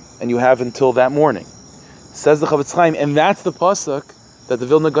nighttime, and you have until that morning. Says the Chavetz Chaim, and that's the pasuk that the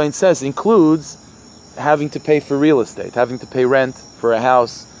Vilna Gaon says includes having to pay for real estate, having to pay rent for a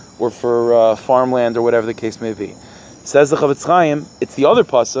house or for farmland or whatever the case may be. Says the Chavetz Chaim, it's the other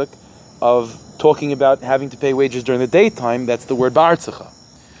pasuk of talking about having to pay wages during the daytime. That's the word ba'artzecha.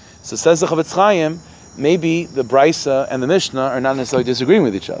 So says the Chavetz Chaim, maybe the Braisa and the Mishnah are not necessarily disagreeing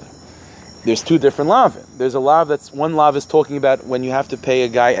with each other. There's two different lavin. There's a lav one lav is talking about when you have to pay a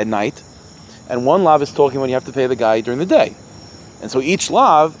guy at night, and one lav is talking when you have to pay the guy during the day. And so each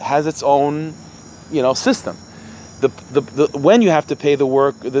lav has its own, system. The when you have to pay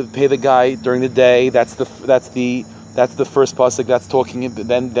pay the guy during the day, that's the first pasuk that's talking.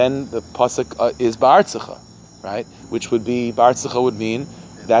 Then the pasuk is ba'artzecha, right? Which would be ba'artzecha would mean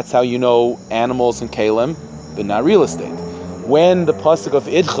that's how you know animals and kalim, but not real estate. When the pasuk of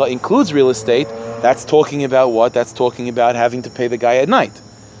idcha includes real estate, that's talking about what? That's talking about having to pay the guy at night.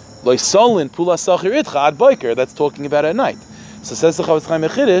 Loisolin pula sacher idcha ad boiker. That's talking about at night. So says the Chavetz Chaim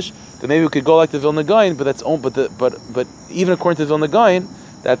Chiddush then maybe we could go like the Vilna Gaon, but that's but even according to the Vilna Gaon,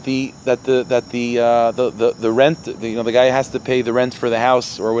 that the rent, the guy has to pay the rent for the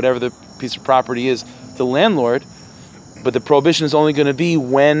house or whatever the piece of property is to the landlord, but the prohibition is only going to be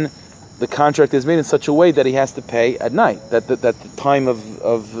when the contract is made in such a way that he has to pay at night, that the time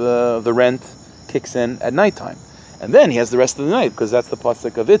of the rent kicks in at nighttime, and then he has the rest of the night because that's the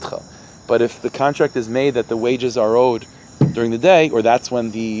pasuk of Itcha. But if the contract is made that the wages are owed during the day, or that's when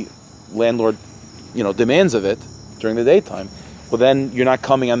the landlord, demands of it during the daytime, well then you're not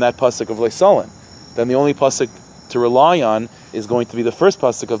coming on that pasuk of Leisalin. Then the only pasuk to rely on is going to be the first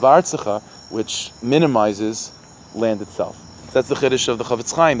pasuk of Ba'artzecha, which minimizes land itself. So that's the chiddush of the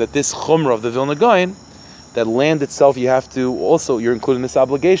Chavetz Chaim, that this chumrah of the Vilna Gaon, that land itself you're including this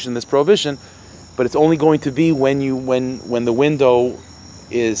obligation, this prohibition, but it's only going to be when the window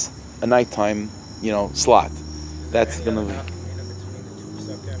is a nighttime, slot. That's going to be.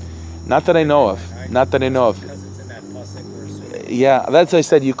 Not that I know of. Because it's in that pasuk verse. Yeah, that's what I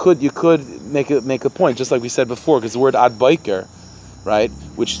said. You could make a point, just like we said before, because the word ad biker, right,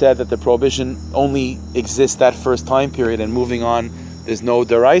 which said that the prohibition only exists that first time period, and moving on, there's no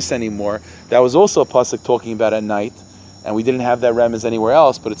derais anymore. That was also a pasuk talking about at night, and we didn't have that remez anywhere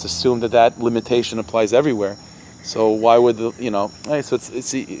else. But it's assumed that limitation applies everywhere. So why would so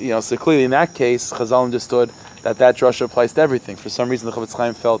so clearly in that case, Chazal understood that drasha applies to everything. For some reason, the Chavetz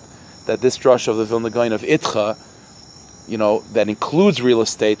Chaim felt that this drasha of the Vilna Gaon of Itcha, that includes real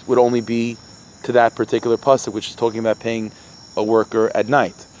estate, would only be to that particular pasuk, which is talking about paying a worker at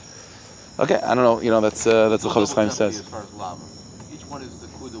night. Okay, I don't know. That's what the Chavetz Chaim says. As far as lava. Each one is the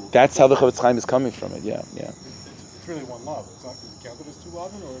kudu. That's how the Chavetz Chaim is coming from it. Yeah. It's really one lav. It's not, is it counted as two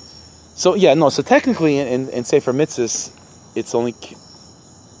lavin, or it's... So so technically in Sefer Mitzvahs, it's only.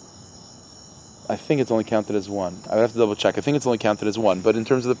 I think it's only counted as one. I would have to double check. I think it's only counted as one. But in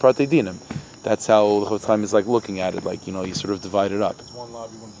terms of the Pratei Dinim, that's how the Chavetz Chaim is looking at it. You sort of divide it up. It's one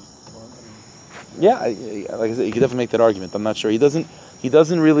lav, you want to just... Yeah, like I said, you could definitely make that argument. I'm not sure. He doesn't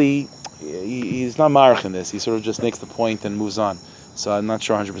really. He's not marach in this. He sort of just makes the point and moves on. So I'm not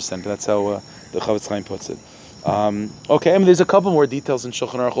sure 100%. But that's how the Chavetz Chaim puts it. Okay, there's a couple more details in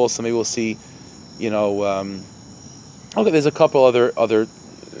Shulchan Aruch also. Maybe we'll see, okay, there's a couple other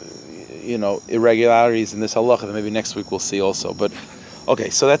irregularities in this halacha that maybe next week we'll see also. But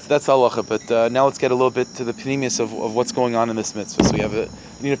okay, so that's halacha. But now let's get a little bit to the pneumius of what's going on in this mitzvah. So we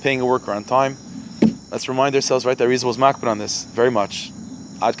need of paying a worker on time. Let's remind ourselves, right? That Arizal was makbid on this very much.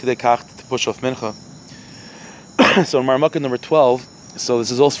 Ad kedei kach to push off mincha. So in Marmukah number 12. So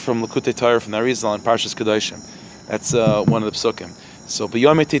this is also from Likutei Torah from the Arizal and Parshas Kedoshim. That's one of the psukim. So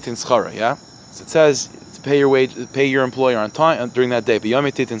b'yomei titin schara, yeah. So it says to pay your employer on time during that day.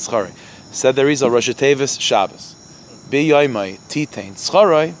 B'yomei titin schara. Said the Arizal Rosh Tevis Shabbos. B'yomei titin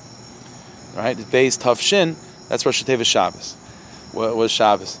schara. Right, it's Beis Tav Shin. That's Rosh Tevis Shabbos. What was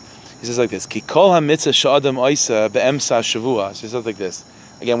Shabbos? He says like this: Ki kol hamitzah she'adam oisa be'emsa shavua. So he says like this.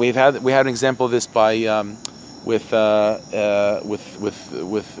 Again, we had an example of this by. With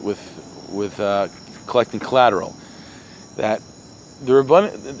collecting collateral, that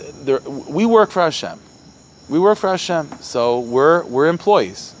we work for Hashem. We work for Hashem, so we're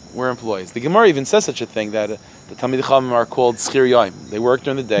employees. We're employees. The Gemara even says such a thing that the Talmidei Chachamim are called schir yom. They work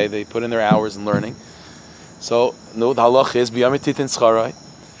during the day. They put in their hours in learning. So no, the halach is b'yom titin scharai,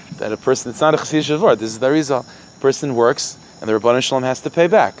 that a person. It's not a chassidus shvar. This is the Arizal. A person works, and the Rabbanan Shalom has to pay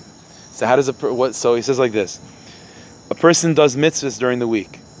back. So how does so he says like this: a person does mitzvahs during the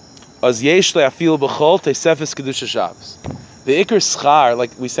week. Az yesh le'afil b'chol teisefes kedusha Shabbos. The ikar schar,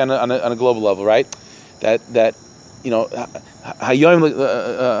 like we said on a global level, right? That hayom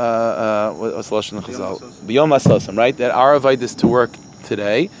what's the lashon chazal? B'yom lasosim, right? That our avodah is to work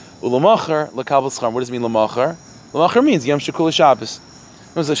today. U'lamachar lekabel schar. What does it mean lamachar? Lamachar means yom shekul Shabbos.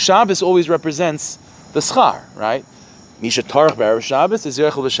 Because the Shabbos always represents the schar, right? Misha tarach b'erev Shabbos is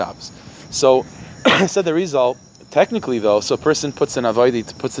yerchel b'Shabbos. So, said the result. Technically, though, so a person puts in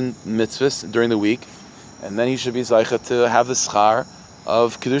avodah, puts in mitzvahs during the week, and then he should be zaycha to have the schar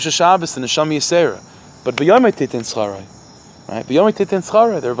of kedusha Shabbos and neshama yisera. But b'yomei titin schara, right? B'yomei titin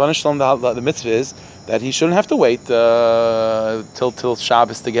schara. The Rabbanan Shalom, the mitzvah is that he shouldn't have to wait till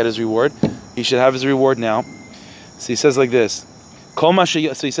Shabbos to get his reward. He should have his reward now. So he says like this. So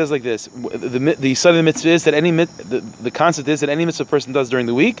he says like this: the side of the mitzvah is that the concept is that any mitzvah a person does during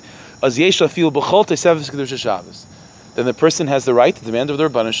the week, as yesh lafil b'chol teisefes kedusha Shabbos, then the person has the right to demand of the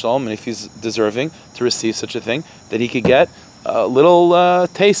Rabbanan Shalom, and if he's deserving to receive such a thing, that he could get a little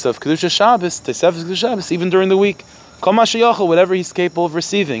taste of kedusha Shabbos, teisefes kedusha Shabbos, even during the week. Kol ma sheyachol, whatever he's capable of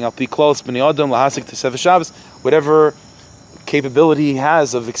receiving, al pi klolos b'nei adam lahasik teisefes Shabbos, whatever capability he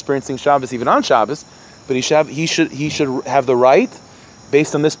has of experiencing Shabbos even on Shabbos, but he should have the right,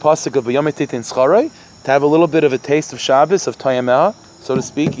 based on this pasuk of B'yom Titin Scharai, to have a little bit of a taste of Shabbos, of Tayamah, so to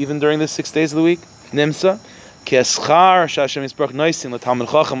speak, even during the 6 days of the week. Nimsa, Ke'eschar Shashem Yisbrach Noisin L'Talmid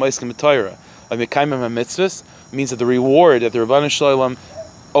Chacham Oiskim B'Torah of Mekayim HaMitzvos, means that the reward that the Rebbeinu Shalom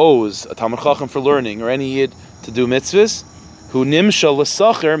owes a Talmid Chacham for learning, or any Yid to do mitzvahs, who nimshal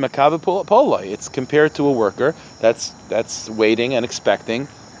l'sacher makav polai. It's compared to a worker that's waiting and expecting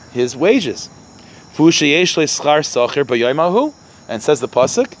his wages. Fu sheyesh le'schar sacher b'yom hahu, and says the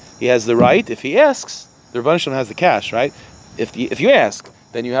pasuk, he has the right if he asks. The Rebbeinu Shalom has the cash, right? If you ask,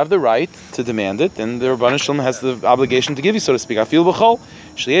 then you have the right to demand it, and the Rebbeinu Shalom has the obligation to give you, so to speak. Afil b'chol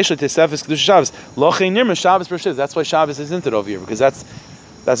sheyesh le'tesefes kedusha Shabbos lochein nirma Shabbos b'shiv. That's why Shabbos is into it over here, because that's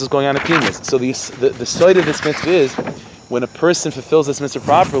what's going on in Pnimis. So the side of this mitzvah is, when a person fulfills this mitzvah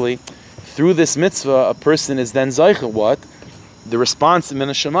properly, through this mitzvah, a person is then zaycha. What? The response in Min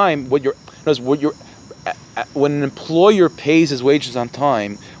Hashamayim, when an employer pays his wages on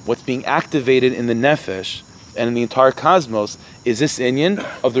time, what's being activated in the nefesh and in the entire cosmos is this inyan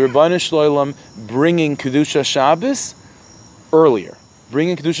of the Rebbeinu Shalom bringing Kedusha Shabbos earlier,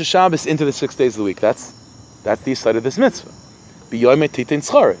 bringing Kedusha Shabbos into the 6 days of the week. That's the side of this mitzvah. B'yom titin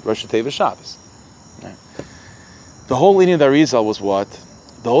tzchare, Rosh Hashanah Shabbos. The whole inyan of the Arizal was what?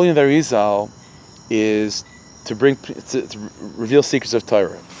 The whole inyan of the Arizal is to reveal secrets of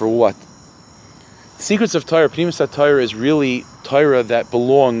Torah. For what? Secrets of Torah, Pnimis HaTorah, is really Torah that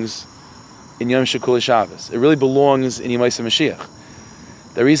belongs in Yom Shekul Shabbos. It really belongs in Yom Mashiach.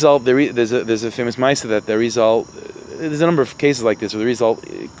 The Arizal, there's a famous Maisa that the Arizal, there's a number of cases like this where the Arizal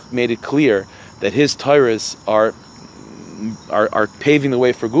made it clear that his Torahs are paving the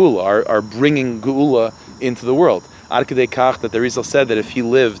way for Geula, are bringing Geula into the world. Ad Kedei Kach, that the Arizal said that if he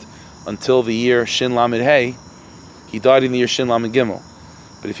lived until the year Shin Lamed Hey, he died in the year Shin Lamed Gimel.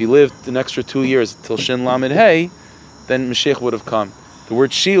 But if he lived an extra 2 years till Shin Lamed Hey, then Mashiach would have come. The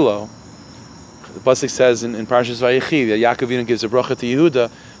word Shiloh, the pasuk says in Parashas Vayechi, that Yaakov Avinu gives a bracha to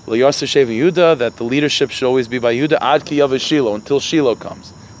Yehuda, L'yaseh Shev Yehuda, that the leadership should always be by Yehuda, Ad Ki Yaveh Shiloh, until Shiloh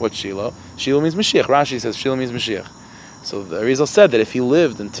comes. What's Shiloh? Shiloh means Mashiach. Rashi says Shiloh means Mashiach. So the Arizal said that if he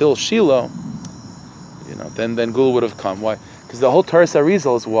lived until Shiloh, then Gula would have come. Why? Because the whole Taras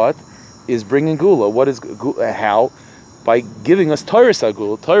Arizal is what? Is bringing Gula. What is Gula? How? By giving us Taras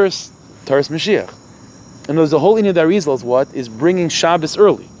Agula, Taras Mashiach. And there's the whole inyan of the Arizal is what? Is bringing Shabbos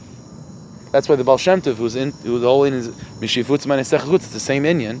early. That's why the Baal Shem Tov, the whole inyan is Mishifutz Manesechut, it's the same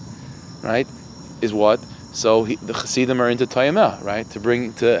inyan, right? Is what? So the Chassidim are into Tayamah, right? To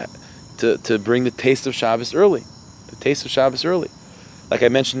bring the taste of Shabbos early. The taste of Shabbos early. Like I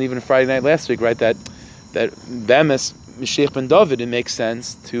mentioned even Friday night last week, right? That Bemis, Mashiach ben David, it makes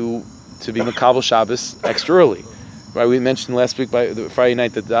sense to be Makabel Shabbos extra early. Right? We mentioned last week by Friday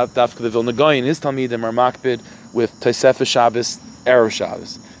night that Dafka the Vilna Gaon, his Talmidim are makbid with Tosefes Shabbos, Erev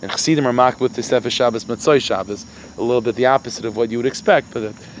Shabbos. And Chassidim are makbid with Tosefes Shabbos, Matzoi Shabbos. A little bit the opposite of what you would expect,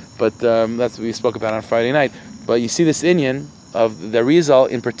 but that's what we spoke about on Friday night. But you see this inyan of the Arizal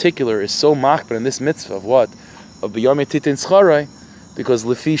in particular is so makbid in this mitzvah of what? Of B'yom Titin Scharai, because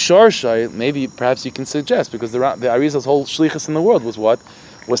Lefi Sharshay, maybe perhaps you can suggest, because the Arizal's whole shlichus in the world was what?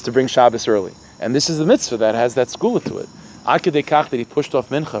 Was to bring Shabbos early. And this is the mitzvah that has that skula to it. Ad Kedei Kach that he pushed off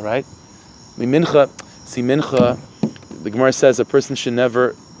Mincha, right? Mincha, the Gemara says a person should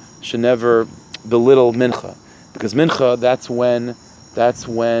never belittle Mincha. Because Mincha, that's when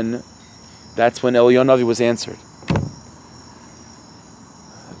Eliyahu Navi was answered.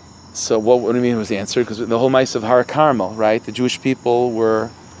 So what do you mean it was answered? Because the whole mice of Har Carmel, right? The Jewish people were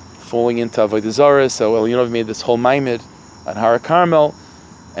falling into Avodah Zarah, so Eliyahu Navi made this whole maimed on Har Carmel,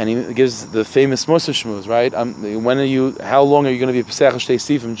 and he gives the famous Moshe Shmuz, right? How long are you going to be Pesach Shtei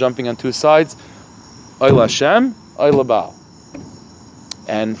Sifim, jumping on two sides? Oy Hashem, Oy Baal.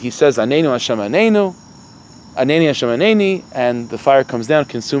 And he says, Anenu Hashem Anenu, Aneni Hashem Aneni, and the fire comes down,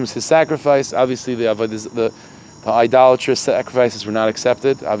 consumes his sacrifice. Obviously, the idolatrous sacrifices were not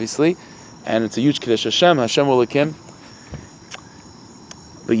accepted, obviously, and it's a huge Kiddush Hashem will Elokim.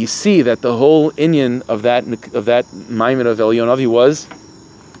 But you see that the whole inyan of that Maimed of Eliyahu Navi was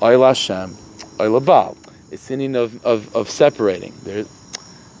Oy Hashem, Oy Baal. It's inyan of separating,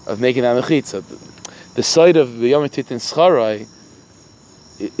 of making that mechitza. The side of the Yom Titin Scharai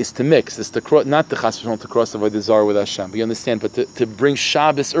is to mix. It's not the chas v'shalom to cross the Avodah Zarah with Hashem. But you understand, but to bring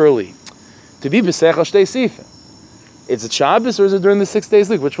Shabbos early, to be b'seichel shtei sifim. Is it Shabbos or is it during the 6 days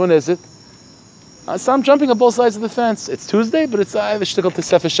week? Which one is it? So I'm jumping on both sides of the fence. It's Tuesday, but it's I have a shtickle to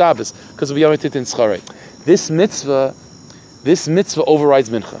Sefer Shabbos because of Yom Titin Scharai. This mitzvah overrides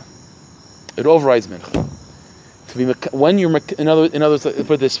Mincha. It overrides Mincha. to be when you're in other words,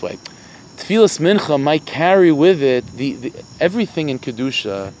 put it this way, Tfilas Mincha might carry with it the everything in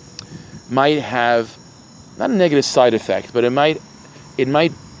kedusha might have not a negative side effect, but it might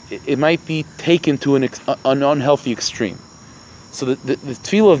be taken to an unhealthy extreme. So the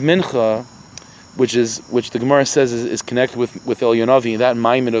tefillah of mincha, which the Gemara says is connected with El Yonavi, that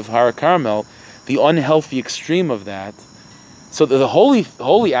Maimon of Hara Carmel, the unhealthy extreme of that. So the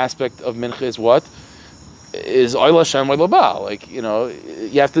holy aspect of mincha is what? Is Oil Hashem Oil Baal. Like, you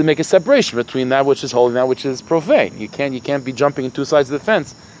have to make a separation between that which is holy and that which is profane. You can't be jumping on two sides of the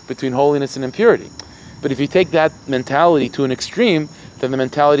fence between holiness and impurity. But if you take that mentality to an extreme, then the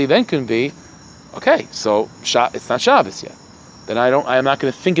mentality then can be, okay, so it's not Shabbos yet. Then I am not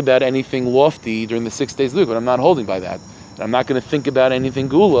going to think about anything lofty during the 6 days Luke, but I'm not holding by that. And I'm not going to think about anything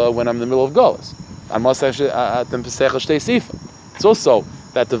Gula when I'm in the middle of Golas. It's also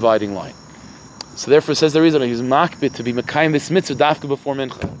that dividing line. So therefore, says the reason he's makbid to be mekayim this mitzvah dafka before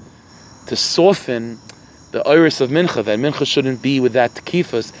mincha, to soften the iris of mincha, that mincha shouldn't be with that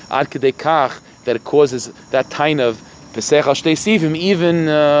tekifas ad kedei kach that it causes that kind of pesach al shtei sivim, even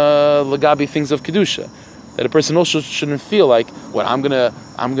lagabi things of kedusha, that a person also shouldn't feel like, what, I'm gonna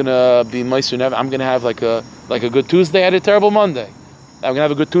be meiser, I'm gonna have like a good Tuesday, I had a terrible Monday. I'm gonna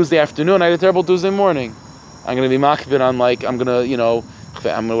have a good Tuesday afternoon, I had a terrible Tuesday morning. I'm gonna be makbid on I'm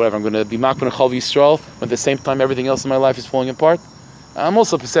gonna be makbid on Chal Yisrael when at the same time everything else in my life is falling apart. I'm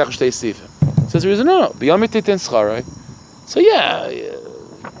also pesach shtei sivim. Says the reason, no, b'yom titin schara. So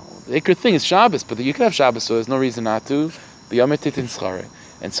the ikr thing is Shabbos, but you can have Shabbos, so there's no reason not to. B'yom titin schara.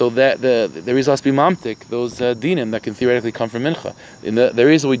 And so that there is has to be mamtik, those dinim that can theoretically come from mincha. There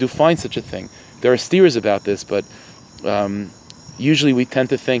is we do find such a thing. There are steers about this, but usually we tend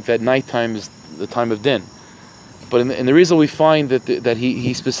to think that nighttime is the time of din. But in the Rizal we find that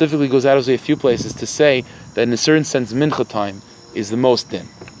he specifically goes out of his way a few places to say that in a certain sense mincha time is the most din,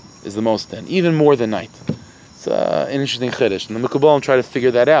 even more than night. It's an interesting chiddush, and the Mekubalim try to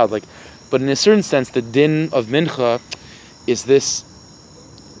figure that out. But in a certain sense, the din of mincha is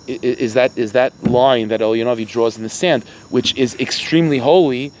that line that El Yonavi draws in the sand, which is extremely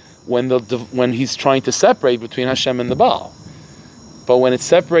holy when he's trying to separate between Hashem and the Baal. But when it's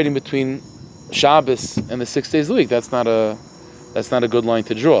separating between Shabbos and the 6 days a week, that's not a good line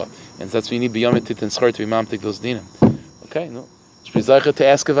to draw, and that's why you need b'yom tit and schar to be mamtik those dinim. Okay, no, should be zeicha to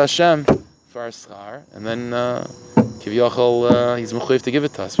ask of Hashem for our schar, and then Kiviyachol he's mechuyev to give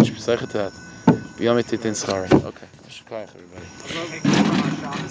it to us. We should be zeicha to that b'yom tit and schar. Okay, shukayach everybody.